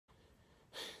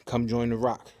Come join the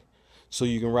Rock so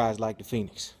you can rise like the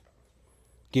Phoenix.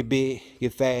 Get big,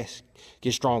 get fast,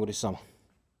 get stronger this summer.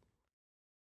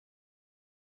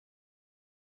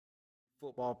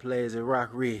 Football players at Rock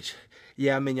Ridge.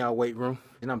 Yeah, I'm in y'all weight room,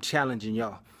 and I'm challenging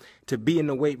y'all to be in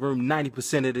the weight room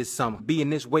 90% of this summer. Be in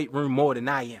this weight room more than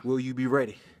I am. Will you be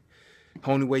ready?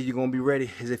 Only way you're gonna be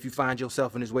ready is if you find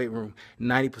yourself in this weight room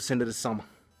 90% of the summer.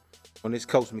 On this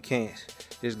Coach McCants,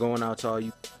 just going out to all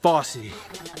you varsity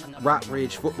Rock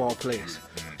Ridge football players.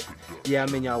 Yeah,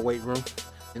 I'm in y'all weight room,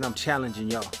 and I'm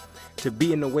challenging y'all to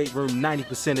be in the weight room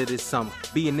 90% of this summer.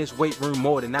 Be in this weight room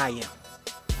more than I am.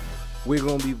 We're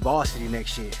gonna be varsity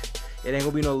next year. It ain't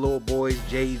gonna be no little boys,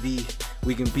 JV.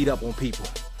 We can beat up on people.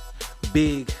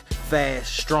 Big,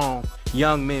 fast, strong,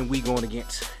 young men we going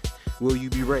against. Will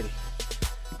you be ready?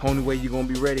 Only way you're gonna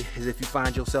be ready is if you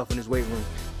find yourself in this weight room.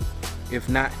 If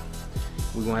not,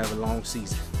 we're gonna have a long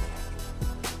season.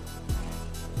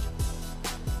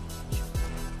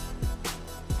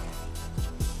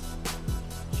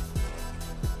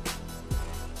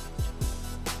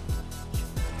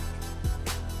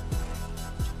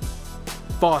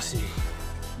 Varsity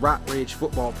Rock Ridge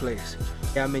football players.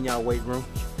 Yeah, I'm in y'all weight room.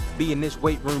 Be in this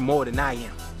weight room more than I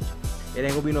am. It ain't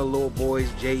gonna be no little boys,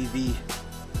 JV.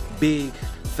 Big,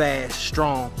 fast,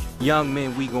 strong, young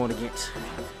men we going against.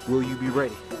 Will you be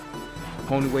ready?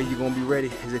 Only way you're gonna be ready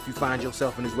is if you find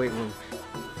yourself in this weight room.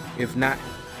 If not,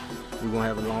 we're gonna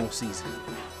have a long season.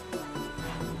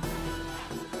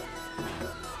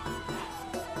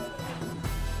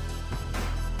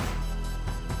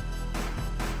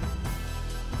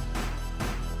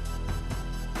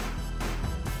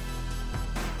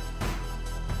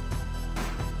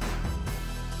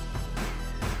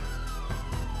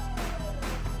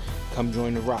 Come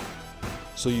join the Rock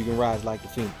so you can rise like the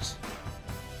Phoenix.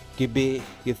 Get big,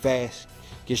 get fast,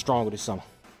 get stronger this summer.